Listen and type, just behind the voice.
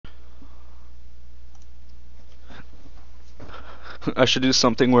I should do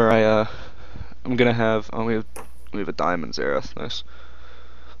something where I'm gonna have we have a diamonds era. That's nice.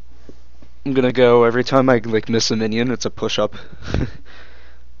 I'm gonna go every time I like miss a minion, it's a push up.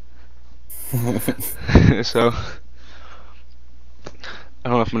 So I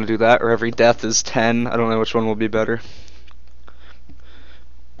don't know if I'm gonna do that or every death is 10. I don't know which one will be better.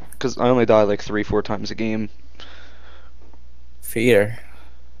 Cause I only die like 3-4 times a game. Fear.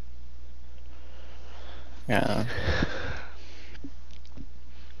 Yeah.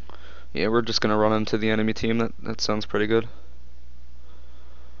 Yeah, we're just gonna run into the enemy team. That sounds pretty good.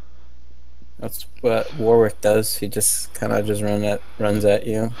 That's what Warwick does. He just kind of just runs at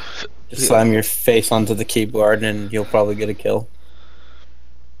you. Just Yeah. slam your face onto the keyboard and you'll probably get a kill.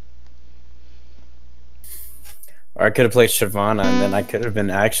 Or I could have played Shyvana and then I could have been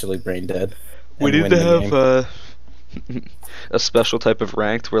actually brain dead We and need win to the have game. a special type of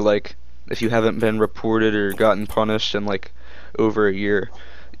ranked where like if you haven't been reported or gotten punished in like over a year,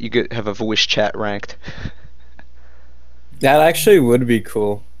 you get have a voice chat ranked. That actually would be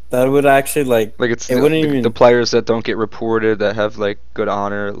cool. That would actually like Like it's it wouldn't the even. players that don't get reported that have like good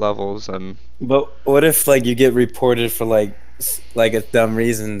honor levels and But what if like you get reported for like a dumb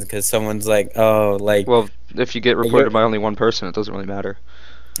reason because someone's like, oh, like well, if you get you're. reported by only one person, it doesn't really matter.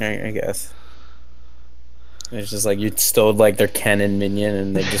 I guess it's just like you stole like their cannon minion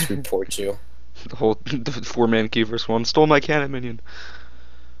and they just report you. The whole the 4-man key versus one stole my cannon minion.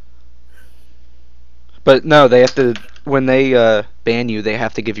 But no, they have to when they ban you, they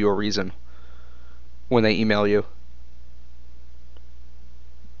have to give you a reason when they email you.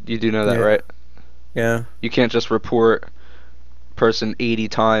 You do know that, Yeah, right? yeah, You can't just report person 80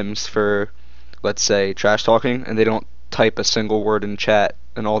 times for, let's say, trash talking, and they don't type a single word in chat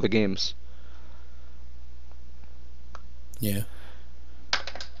in all the games. yeah.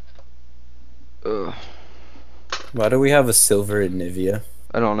 Ugh. Why do we have a silver in Nivea?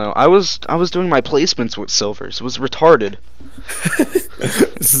 I don't know. I was doing my placements with silvers. It was retarded.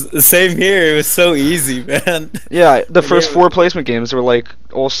 Same here. It was so easy, man. Yeah, the Like first it, 4 placement games were like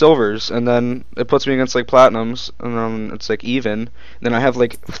all silvers, and then it puts me against like platinums, and then it's like even. And then I have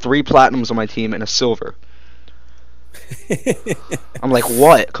like 3 platinums on my team and a silver. I'm like,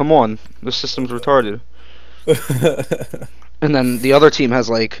 what? Come on, this system's retarded. And then the other team has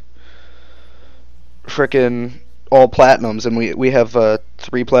like frickin' all platinums, and we have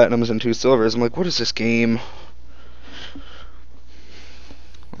 3 platinums and 2 silvers. I'm like, what is this game?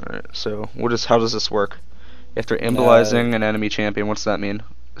 Alright, so how does this work? After uh, embolizing an enemy champion, what's that mean?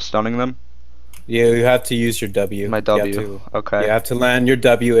 Stunning them? you have to use your W. My You have W. to Okay. you have to land your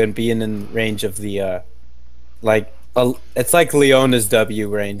W and be in range of the like it's like Leona's W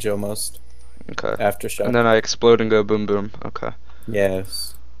range almost. Okay. And Aftershock. then I explode and go boom boom. Okay.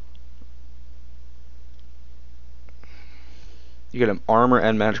 Yes. You get an armor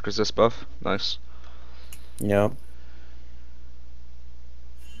and magic resist buff. Nice. Yep.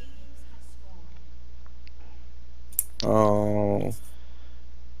 Oh,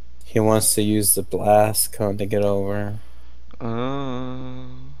 he wants to use the blast cone to get over. Uh,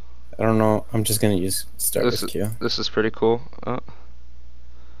 I don't know. I'm just gonna use start this with Q. this is pretty cool.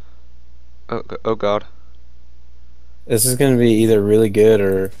 Oh god. This is gonna be either really good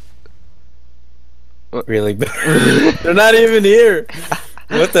or What? really bad. They're not even here.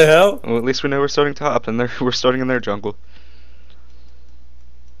 What the hell? Well, at least we know we're starting top, and we're starting in their jungle.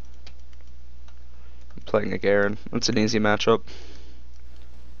 I'm playing a Garen. It's an easy matchup.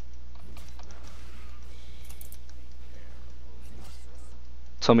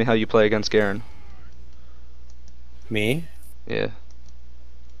 Tell me how you play against Garen. Me? Yeah.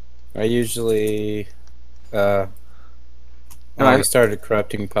 I usually No, oh, he started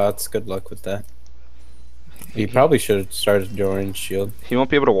corrupting pots. Good luck with that. He probably should have started Doran's shield. he won't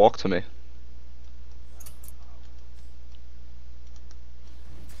be able to walk to me.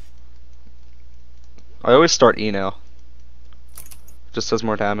 I always start E now. Just does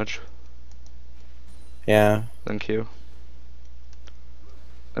more damage Yeah. than Q.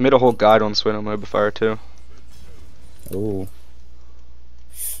 I made a whole guide on Swain on Mobifier too. Ooh.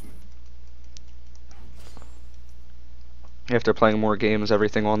 After playing more games,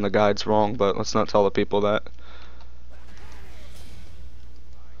 everything on the guide's wrong, but let's not tell the people that.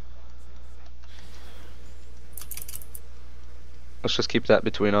 Let's just keep that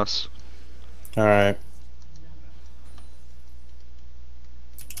between us. All right.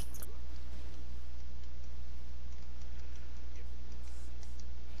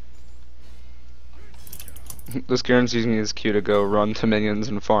 This Garen's using his Q to go run to minions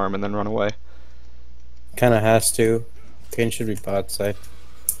and farm and then run away. Kind of has to. Kane should be bot side.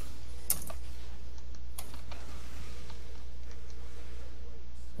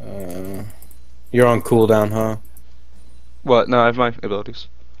 You're on cooldown, huh? What? No, I have my abilities.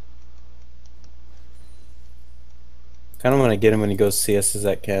 Kind of want to get him when he goes CS as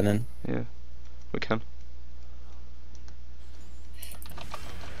that cannon. Yeah, we can.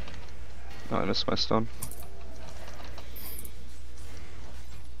 Oh, I missed my stun.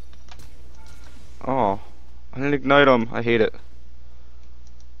 Oh, I didn't ignite him. I hate it.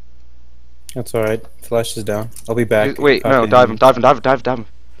 That's alright. Flash is down. I'll be back. Wait, no, dive him, dive him, dive him, dive him, dive him.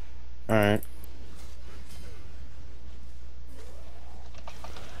 Alright.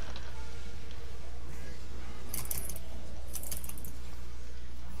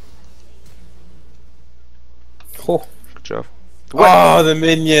 Oh. Good job. What? Oh, the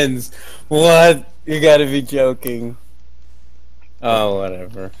minions! What? You gotta be joking. Oh,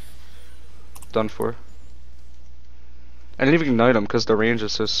 whatever. Done for. I didn't even ignite him because the range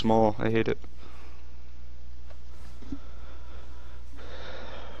is so small. I hate it.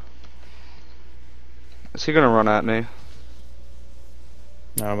 Is he gonna run at me?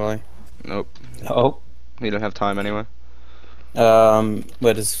 Normally. Nope. Oh. He didn't have time anyway.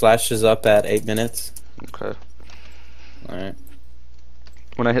 But his flash is up at 8 minutes. Okay. Alright.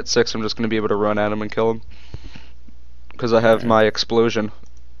 When I hit 6, I'm just gonna be able to run at him and kill him. Because I have my explosion.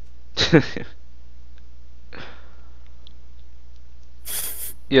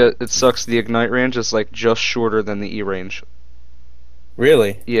 Yeah, it sucks. The ignite range is like just shorter than the E range.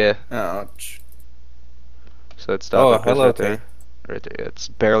 Really? Yeah. Ouch. So it's Oh, that goes hello, right there. Right there. Yeah, it's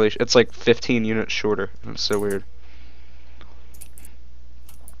barely. It's like 15 units shorter. It's so weird.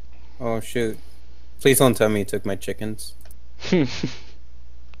 Oh, shoot. Please don't tell me he took my chickens.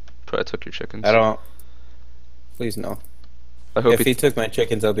 Probably took your chickens. I don't. Please no. I hope If he took my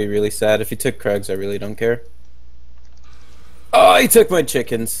chickens, I'll be really sad. If he took Craig's, I really don't care. Oh, he took my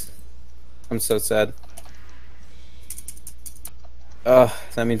chickens. I'm so sad.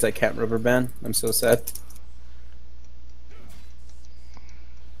 That means I can't rubber band. I'm so sad.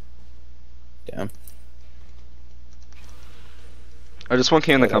 Damn. I just want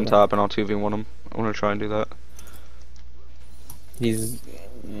Can to come Whatever. top and I'll 2v1 him. I want to try and do that. He's.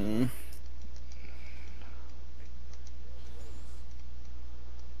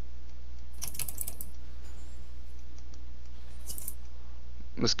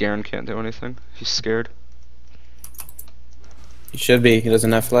 This Garen can't do anything. He's scared. He should be. He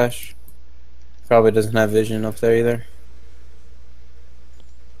doesn't have flash. Probably doesn't have vision up there either.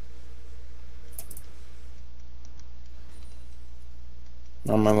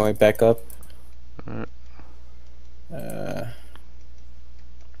 On my way back up. Alright.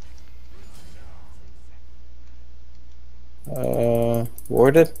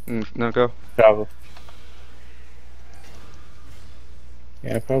 Warded? No, go. Probably.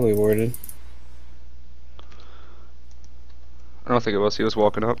 Yeah, probably warded. I don't think it was. He was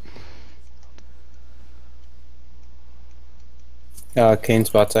walking up. Kane's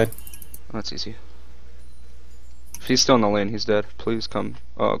bot side. That's easy. If he's still in the lane, he's dead. Please come.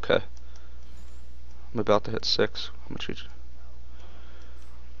 Oh, okay. I'm about to hit 6. How much each?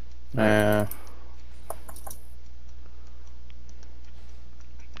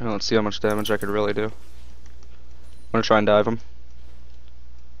 Let's see how much damage I could really do. I'm gonna try and dive him.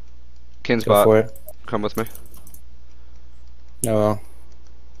 Kane's Go bot. for it. Come with me. Oh well.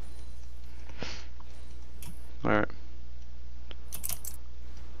 Alright.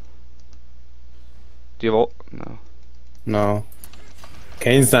 Do you have ult? No. No.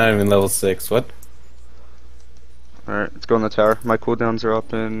 Kane's not even level 6. What? Alright, let's go in the tower. My cooldowns are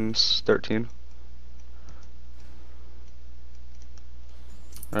up in 13.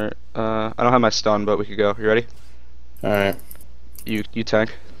 Alright, I don't have my stun, but we could go. You ready? Alright. You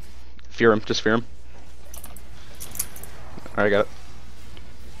tank. Fear him, just fear him. Alright, got it.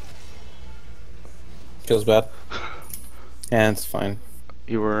 Feels bad. Yeah, it's fine.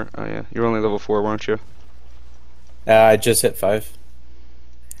 You were, oh yeah, you were only level 4, weren't you? I just hit 5.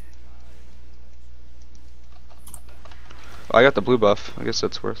 Oh, I got the blue buff. I guess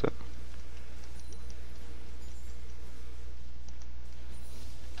that's worth it.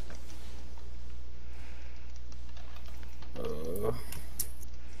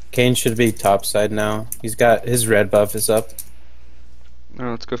 Kane should be top side now. He's got his red buff is up.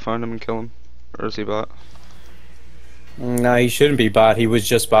 Alright, let's go find him and kill him. Or is he bot? No, he shouldn't be bot. He was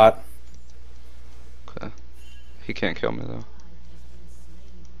just bot. Okay. He can't kill me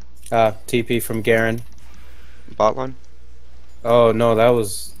though. TP from Garen. Bot line? Oh no, that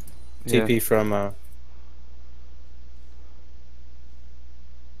was Yeah. TP from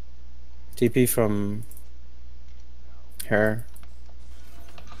TP from her.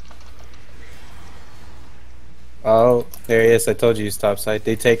 Oh, there he is. I told you he's top side.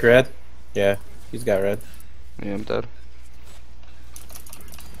 They take red? Yeah. He's got red. Yeah, I'm dead.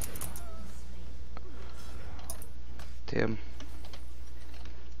 Damn.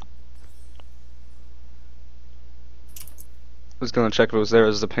 I was gonna check if it was there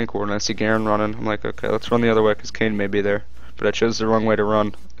as the pink ward, and I see Garen running. I'm like, okay, let's run the other way, because Kane may be there. But I chose the wrong way to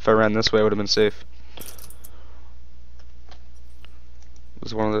run. If I ran this way, I would have been safe. It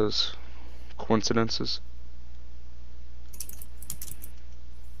was one of those coincidences.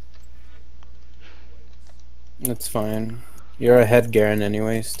 That's fine. You're ahead, Garen,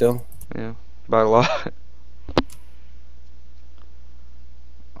 anyway, still. Yeah, by a lot.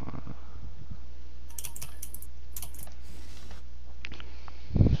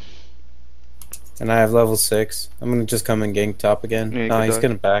 And I have level 6. I'm gonna just come and gank top again. Yeah, you No, could he's die.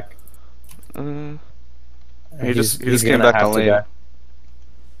 gonna back. Uh, he He's just came gonna back have on to lane. back.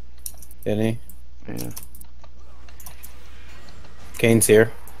 Did he? Yeah. Kane's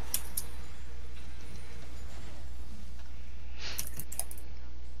here.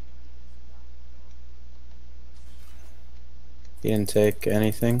 He didn't take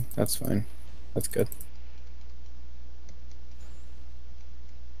anything. That's fine. That's good.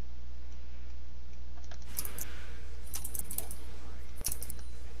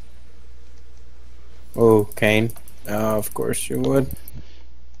 Oh, Kane. Of course you would.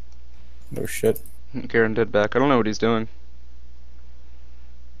 No shit. Garen did back. I don't know what he's doing.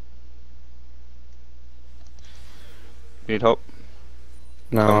 Need help?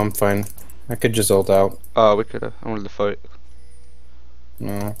 No, Coming. I'm fine. I could just ult out. Oh, we could have. I wanted to fight.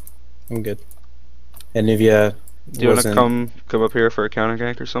 No, I'm good. And if you Do you want to wasn't come up here for a counter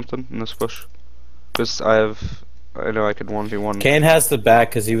gank or something in this push? Because I know I could 1v1. Kane has the back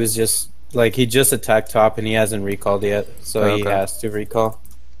because he was just like he just attacked top and he hasn't recalled yet, so Oh, he okay. has to recall.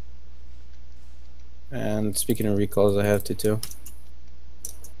 And speaking of recalls, I have to too.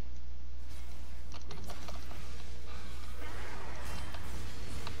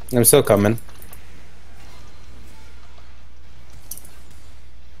 I'm still coming.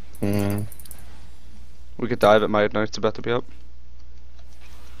 Hmm. We could dive at my Ignite's about to be up.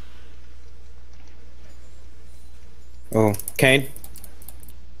 Oh, Kane.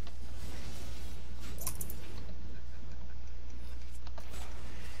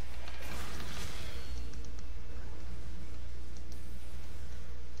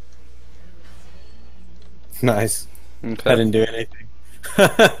 Nice. I Okay. didn't do anything. You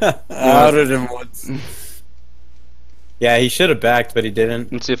want Outed him once. Yeah, he should have backed, but he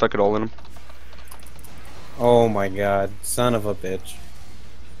didn't. Let's see if I could all in him. Oh my god, son of a bitch.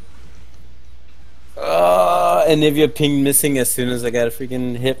 And if you ping missing as soon as I got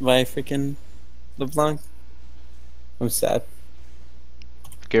freaking hit by freaking LeBlanc. I'm sad.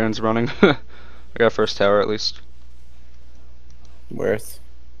 Garen's running. I got first tower at least. Worth.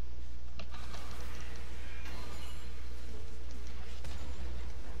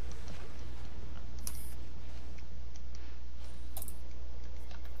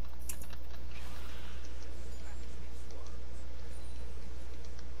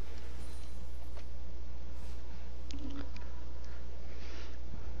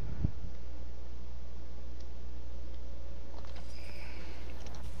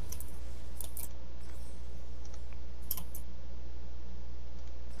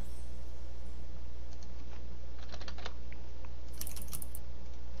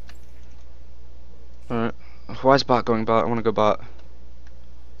 Alright. Why is bot going bot? I want to go bot.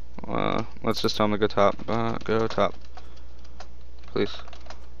 Let's just tell him to go top. Go top. Please.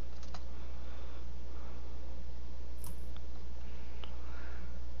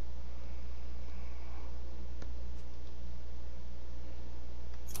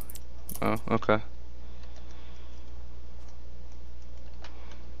 Oh, okay.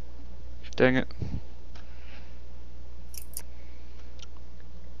 Dang it.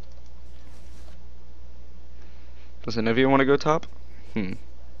 Does Anivia want to go top? Can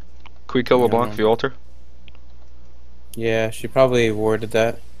we kill I don't LeBlanc know. for the altar? Yeah, she probably warded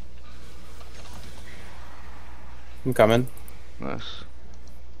that. I'm coming. Nice.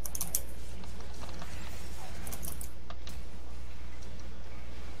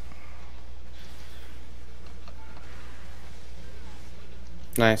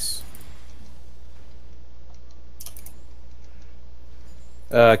 Nice.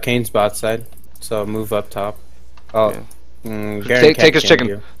 Kane's bot side, so move up top. Oh, Yeah. Garen Take can't his gank chicken.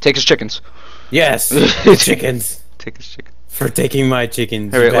 you. Take his chickens. Yes, the chickens. Take his chicken. For taking my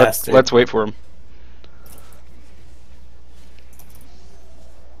chickens, Hey, you wait, bastard. let's wait for him.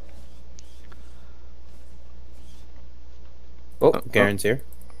 Oh, Oh. Garen's here.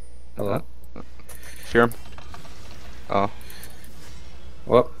 Hello. Fear him. Oh.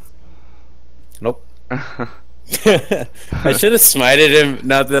 Well, Nope. I should have smited him.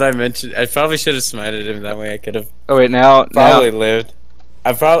 Not that I mentioned. I probably should have smited him. That way I could have Oh wait, now probably lived.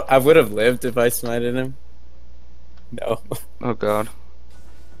 I would have lived if I smited him. No. Oh god.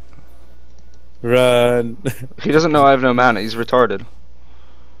 Run. He doesn't know I have no mana. He's retarded.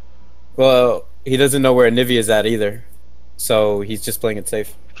 Well, he doesn't know where Nivea's at either, so he's just playing it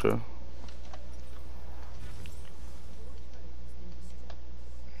safe. True.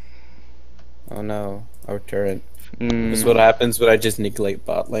 Oh no, our turret. Mm. This is what happens when I just neglect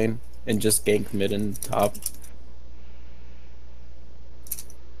bot lane and just gank mid and top.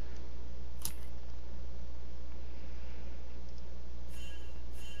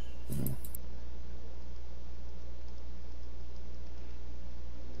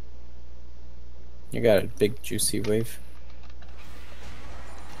 You got a big juicy wave.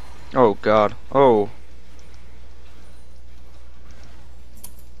 Oh god. Oh.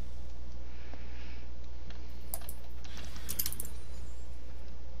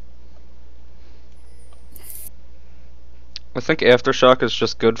 I think Aftershock is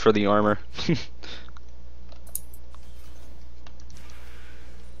just good for the armor.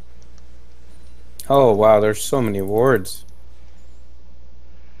 Oh wow, there's so many wards.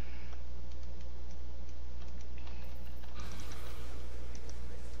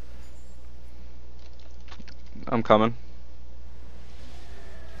 I'm coming.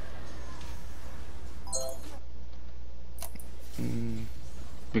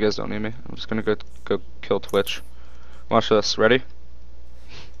 You guys don't need me. I'm just gonna go kill Twitch. Watch this. Ready?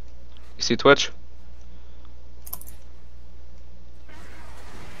 You see Twitch?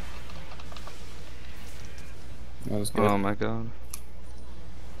 That was good. Oh my god.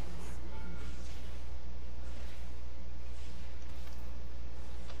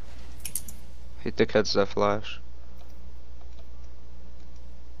 Hate dickheads that flash.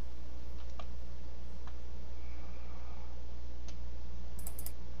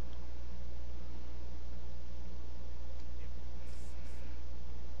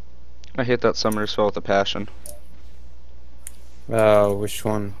 I hate that summoner spell with a passion. Which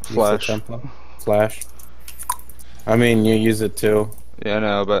one? Use the Flash. tempo? Flash. I mean, you use it too. Yeah, I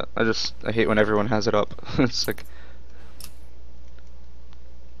know, but I hate when everyone has it up. It's like,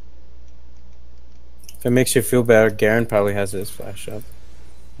 If it makes you feel better, Garen probably has his flash up.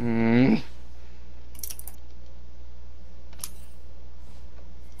 Hello,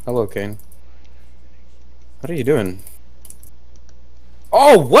 Kane. What are you doing?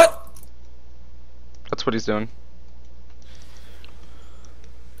 Oh, what? that's what he's doing.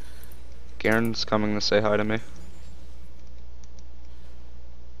 Garen's coming to say hi to me.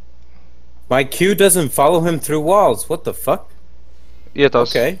 My Q doesn't follow him through walls. What the fuck? Yeah, it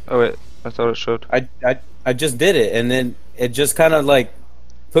does. Okay. Oh wait, I thought it showed. I just did it, and then it just kind of like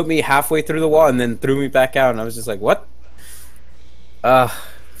put me halfway through the wall and then threw me back out, and I was just like, what?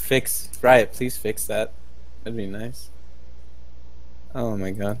 Fix. Riot, please fix that. That'd be nice. Oh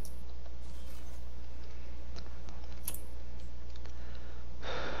my god.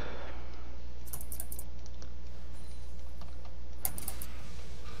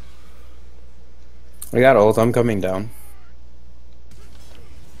 I got ult, I'm coming down.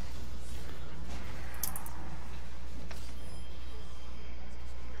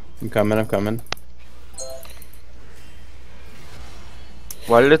 I'm coming.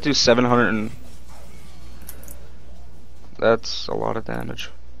 Why did it do 700 and... That's a lot of damage.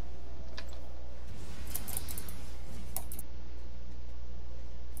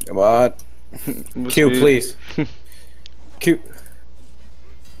 What? Must Q, be- please. Q.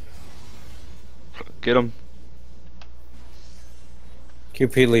 Get him. Q,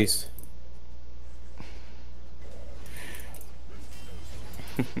 please.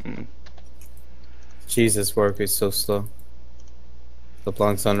 Jesus, work is so slow. The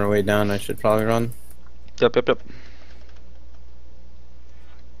Blanc's on her way down, I should probably run. Yep.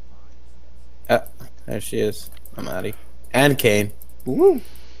 There she is. I'm Addy. And Kane. Woo!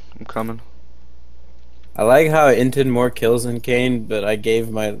 I'm coming. I like how I inted more kills than Kane, but I gave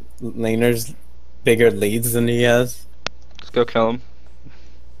my laners bigger leads than he has. Let's go kill him.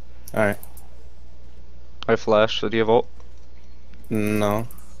 Alright. I flash, so do you have ult? No.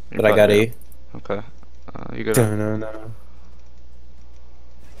 You're But I got probably E. good. Okay. You gotta... No.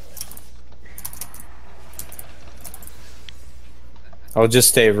 I'll just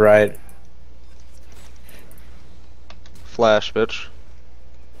stay right. Flash, bitch.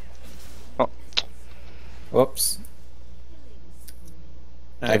 Oh, Whoops.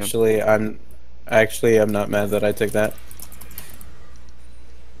 Damn. Actually, I'm not mad that I took that.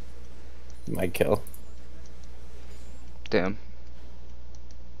 My kill. damn.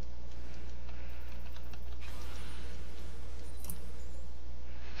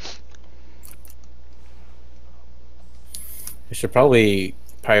 should probably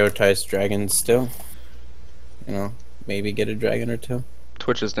prioritize dragons still. You know, maybe get a dragon or two.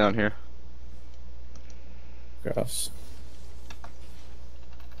 Twitch is down here. Gross.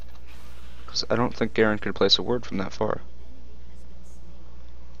 Because I don't think Garen could place a word from that far.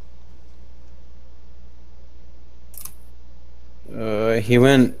 He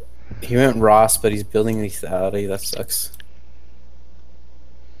went Ross, but he's building lethality. That sucks.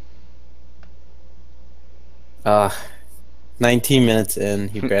 19 minutes in,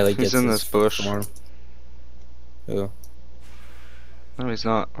 he barely He's gets in his this bush. form. Ooh. No, he's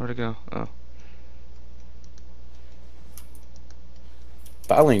not. Where'd he go? Oh.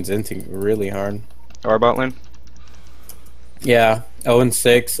 Bot lane's inting really hard. Our bot lane? Yeah,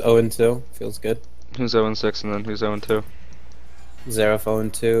 0-6, 0-2. Feels good. Who's 0-6 and then who's 0-2? Zeref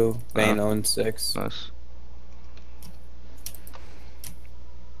 0-2, Vayne 0-6. Nice.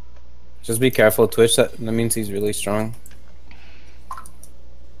 Just be careful, Twitch. That means he's really strong.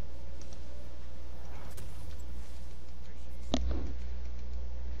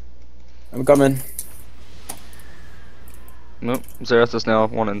 I'm coming. Nope. Xerath is now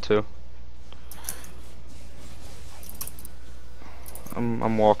 1 and 2.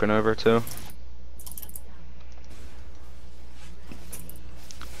 I'm walking over too.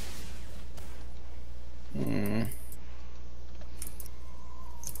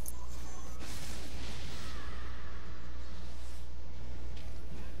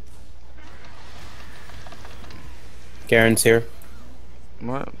 Garen's here.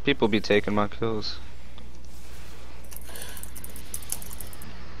 What? People be taking my kills.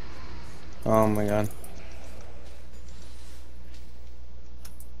 Oh my god.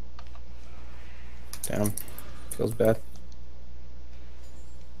 Damn. Feels bad.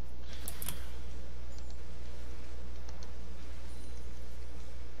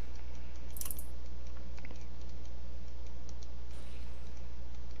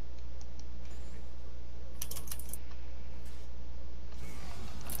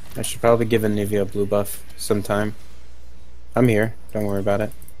 I should probably give Anivia a blue buff sometime. I'm here. Don't worry about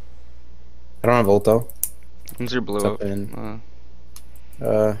it. I don't have ult though. When's your blue It's up up? in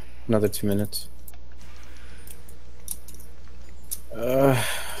another 2 minutes. I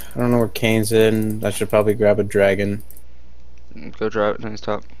don't know where Kane's in. I should probably grab a dragon. Go drive it. Nice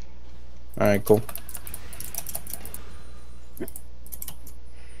top. Alright, cool.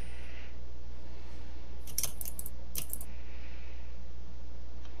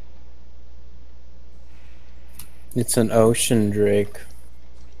 It's an ocean drake.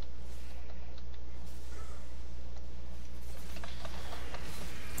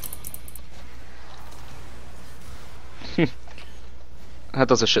 That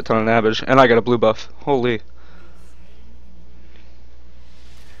does a shit ton of damage, and I got a blue buff. Holy.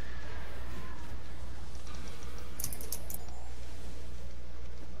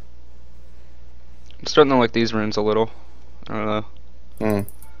 I'm starting to like these runes a little. I don't know.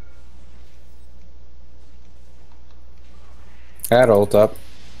 I had ult up.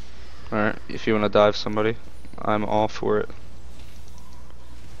 Alright, if you want to dive somebody, I'm all for it.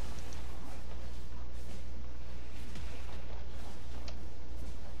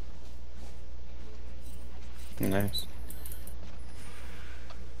 Nice.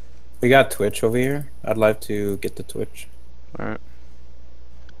 We got Twitch over here. I'd like to get the Twitch. Alright.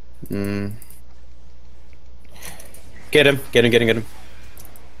 Get him. Get him, get him, get him.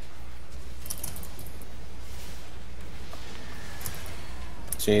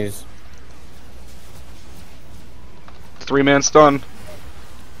 Jeez. 3-man stun.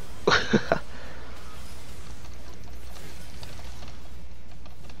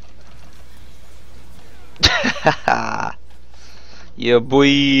 Yeah,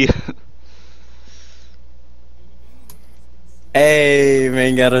 boy. Hey,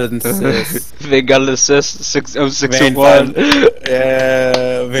 man got an assist. They got an assist. 6 Vayne 1.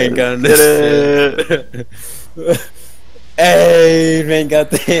 Yeah, man got an assist. Hey, man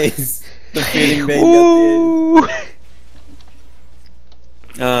got this. The feeding man got this.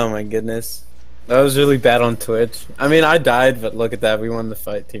 Oh my goodness. That was really bad on Twitch. I mean, I died, but look at that. We won the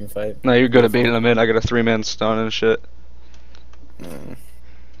fight, team fight. No, you're good at beating them in. I got a 3-man stun and shit.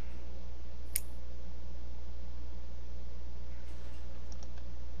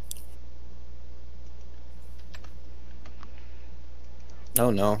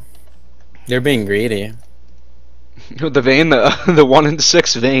 Oh no. They're being greedy. The Vayne, the 1 and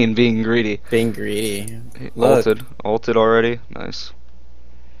 6 Vayne being greedy. Being greedy. Look. Ulted already. Nice.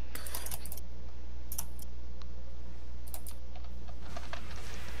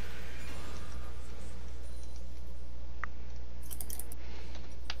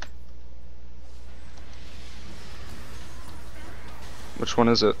 Which one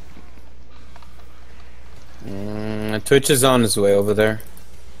is it? Twitch is on his way over there.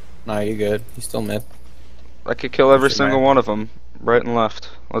 Nah, you good. He's still mid. I could kill every Pushing single right. one of them, right and left.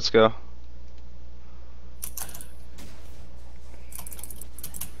 Let's go.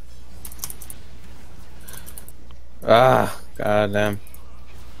 Ah, goddamn.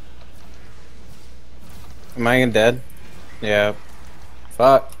 Am I dead? Yeah.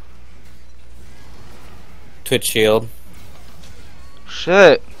 Fuck. Twitch shield.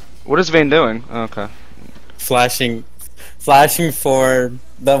 Shit. What is Vayne doing? Okay. Flashing for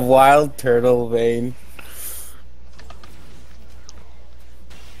the wild turtle vein.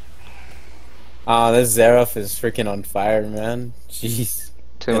 Ah, this Xerath is freaking on fire, man. Jeez.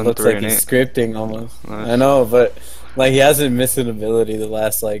 2 It and looks 3 like and he's 8. scripting almost. Nice. I know, but like he hasn't missed an ability the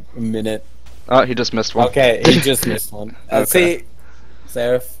last like minute. Oh, he just missed one. Okay, he just missed one. Okay. See,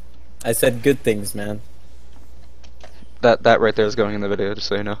 Xerath, I said good things, man. That right there is going in the video, just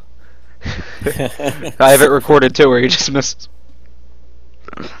so you know. I have it recorded too, where he just missed.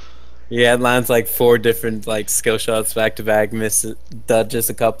 Yeah, it lands like 4 different like skill shots back to back,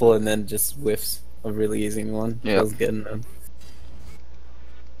 dodges a couple, and then just whiffs a really easy one. Yeah. Feels good, man.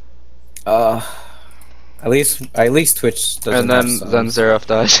 At least Twitch doesn't And then have subs. Xerath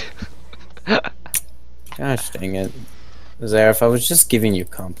dies. Gosh dang it, Xerath! I was just giving you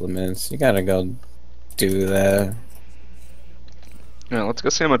compliments. You gotta go do that. Yeah, let's go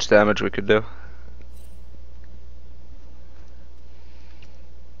see how much damage we could do.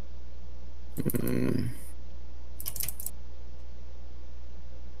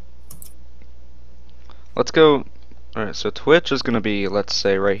 Let's go. Alright, so Twitch is gonna be, let's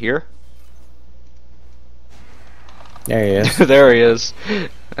say, right here. There he is. There he is.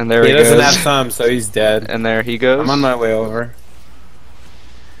 And there he doesn't goes. have thumb, so he's dead. And there he goes. I'm on my way over.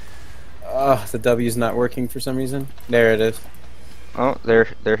 Oh, the W's not working for some reason. There it is. Oh, there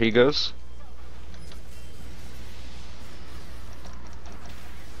he goes.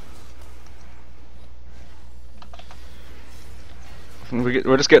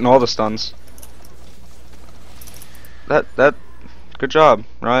 We're just getting all the stuns. Good job,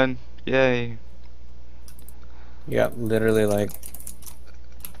 Ryan. Yay. Yeah, literally like.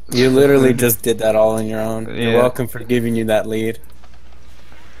 You literally just did that all on your own. Yeah. You're welcome for giving you that lead.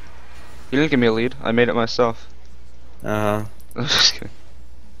 You didn't give me a lead. I made it myself. Uh huh. I'm just kidding.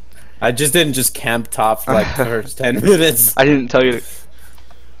 I just didn't just camp top for like the first 10 minutes. I didn't tell you.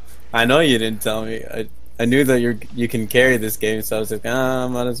 I know you didn't tell me. I knew that you can carry this game, so I was like,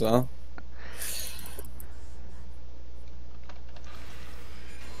 might as well.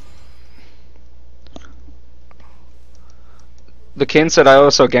 The king said I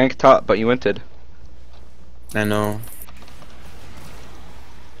also ganked top, but you winted. I know.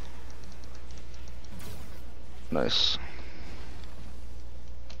 Nice.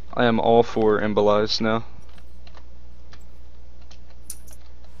 I am all for Imbolize now.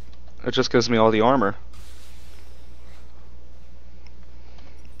 It just gives me all the armor.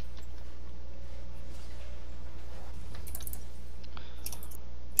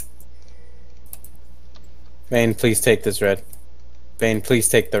 Bane, please take this red. Bane, please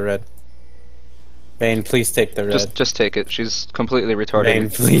take the red. Bane, please take the red. Just take it. She's completely retarded. Bane,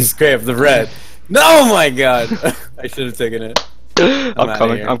 please grab the red. No, oh my god! I should have taken it. I'm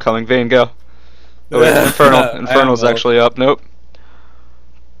coming. here. I'm coming. Vayne, go. Oh wait, Infernal's actually up. Nope.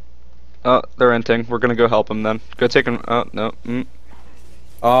 Oh, they're inting. We're gonna go help him then. Go take him. Oh no.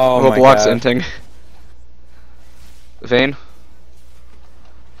 Oh Well, my Block's god. inting. Vayne,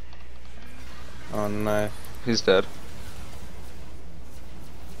 Oh no. he's dead.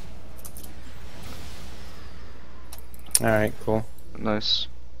 Alright, cool. Nice.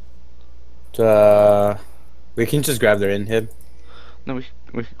 We can just grab their inhib. No,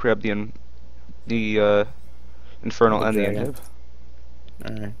 we could grab the Infernal The and the dragon. inhib.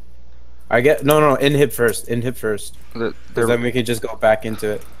 Alright. I get no inhib first. Inhib first. They're, Because then we can just go back into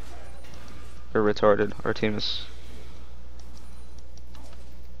it. they're retarded. Our team is.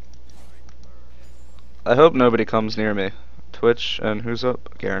 I hope nobody comes near me. Twitch and who's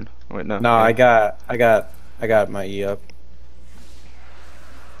up? Garen. Wait, no. No, I got my E up.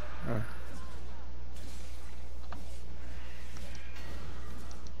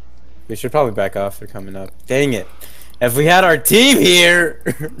 We should probably back off. They're coming up. Dang it! If we had our team here,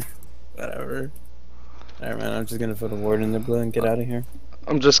 whatever. Alright, man. I'm just gonna put a ward in the blue and get out of here.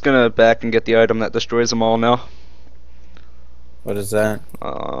 I'm just gonna back and get the item that destroys them all now. What is that?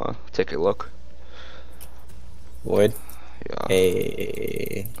 Take a look. Void. Yeah.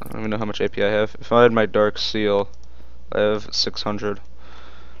 Hey. I don't even know how much AP I have. If I had my Dark Seal, I have 600.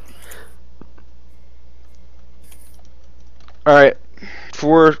 Alright.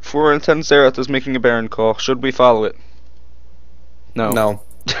 4 and 10 Zerath is making a Baron call. Should we follow it? No. No.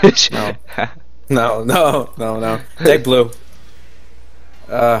 No. No. No. No. No. Take blue.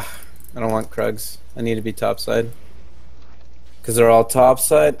 I don't want Krugs. I need to be topside. Because they're all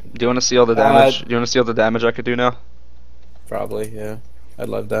topside. Do you want to see all the damage? Do you want to see all the damage I could do now? Probably, yeah. I'd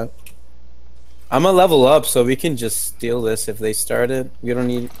love that. I'm gonna level up so we can just steal this if they start it. We don't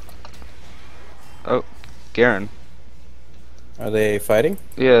need... Oh, Garen. Are they fighting?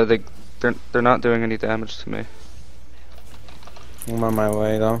 Yeah, they're not doing any damage to me. I'm on my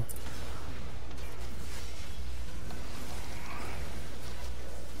way though.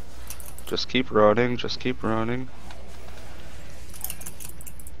 Just keep running, just keep running.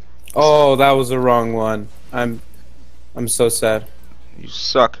 Oh, that was the wrong one. I'm so sad. You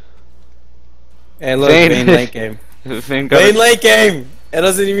suck. Hey, look, Vayne. Vayne late game. Vayne Vayne late game! It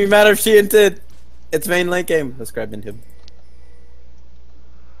doesn't even matter if she inted. It's Vayne late game. Let's grab into him.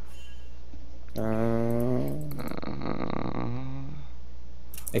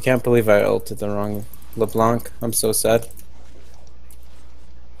 I can't believe I ulted the wrong LeBlanc. I'm so sad.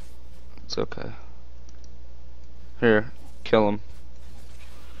 It's okay. Here, kill him.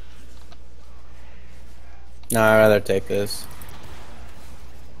 No, I'd rather take this.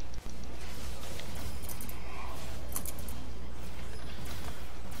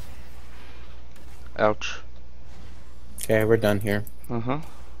 Ouch. Okay, we're done here. Uh-huh.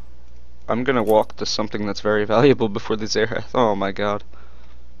 I'm gonna walk to something that's very valuable before the Zerath. Oh my god.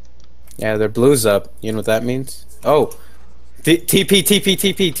 Yeah, their blue's up. You know what that means? Oh! TP, TP,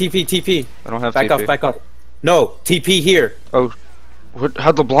 TP, TP, TP. I don't have back TP. off, back off. No, TP here. Oh,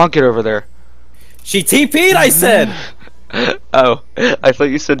 how'd LeBlanc get over there? She TP'd, I said! Oh, I thought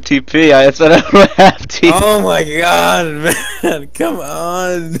you said TP. I said I don't have TP. Oh my god, man. Come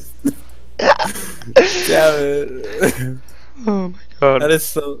on. Damn it. Oh my god. That is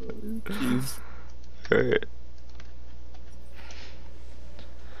so... Jeez. Great.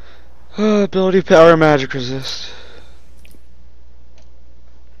 Ability, power, magic resist.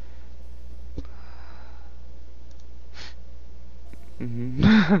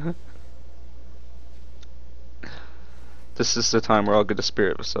 This is the time where I'll get a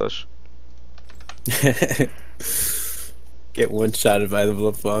spirit massage. Get one-shotted by the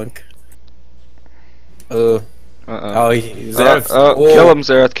LeBlanc. Uh-oh. Oh, Zerath. Kill him,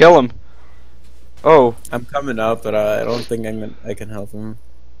 Zerath, kill him! Oh. I'm coming up, but I don't think I can help him.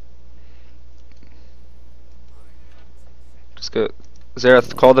 Just go.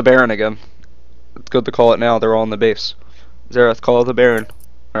 Zerath, call the Baron again. It's good to call it now, they're all in the base. Zerath, call the Baron.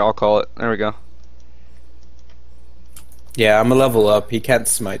 Or I'll call it. There we go. Yeah, I'm a level up. He can't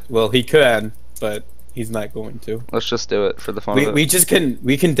smite. Well, he can, but he's not going to. Let's just do it for the fun of it.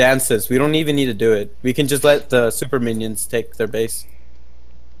 We can dance this. We don't even need to do it. We can just let the super minions take their base.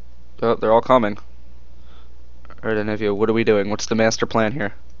 Oh, they're all coming. Alright, Anivia, what are we doing? What's the master plan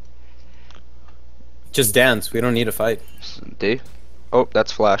here? Just dance. We don't need to fight. D? Oh,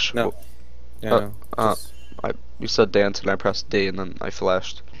 that's flash. No. Oh. Yeah. You said dance and I pressed D and then I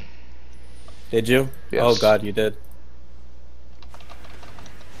flashed. Did you? Yes. Oh god, you did.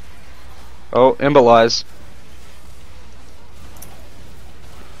 Oh, embolize.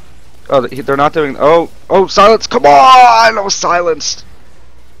 Oh, they're not doing. Oh, silence! Come on! I was silenced.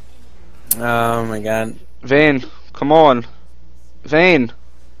 Oh my god. Vayne, come on. Vayne.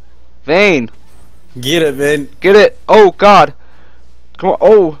 Vayne. Get it, man. Get it. Oh god. Come on.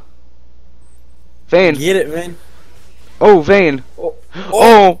 Oh. Vayne. Get it, man. Oh, Vayne.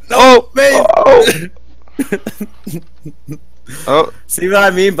 Oh, no, man. Oh. See what I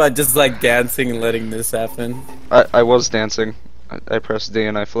mean by just like dancing and letting this happen? I was dancing. I pressed D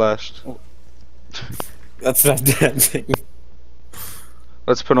and I flashed. That's not dancing.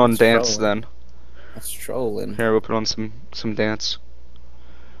 Let's put on That's dance trolling. then. That's trolling. Here, we'll put on some dance.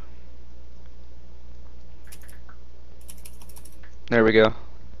 There we go.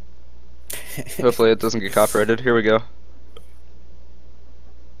 Hopefully it doesn't get copyrighted. Here we go.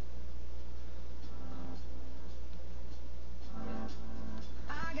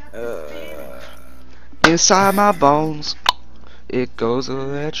 Inside my bones, it goes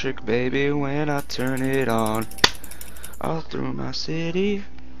electric, baby, when I turn it on. All through my city.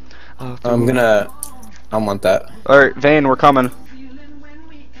 I don't want that. Alright, Vayne, we're coming.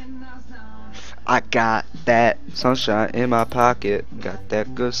 I got that sunshine in my pocket, got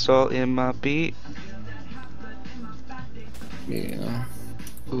that good soul in my beat. Yeah.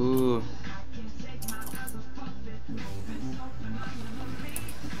 Ooh.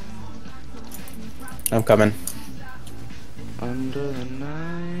 I'm coming. Under the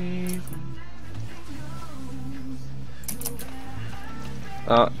knife.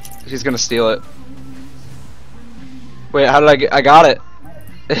 He's gonna steal it. Wait, how did I get? I got it.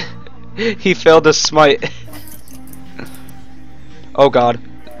 He failed to smite. Oh god.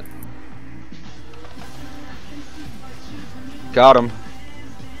 Got him.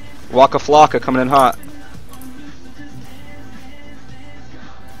 Waka Flocka coming in hot.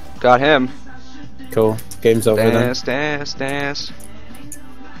 Got him. Cool. Game's over then. Dance, dance, dance.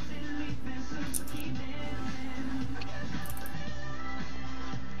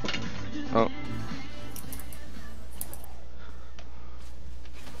 Oh.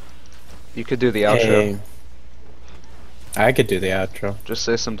 You could do the outro. Hey. I could do the outro. Just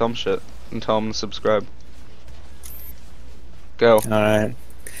say some dumb shit and tell them to subscribe. Go. Alright.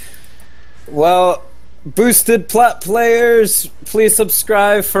 Well, boosted plat players, please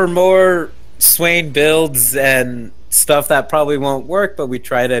subscribe for more Swain builds and stuff that probably won't work, but we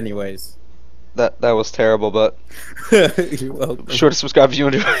tried anyways. That was terrible, but You're welcome. sure to subscribe if you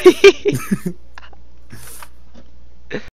enjoy.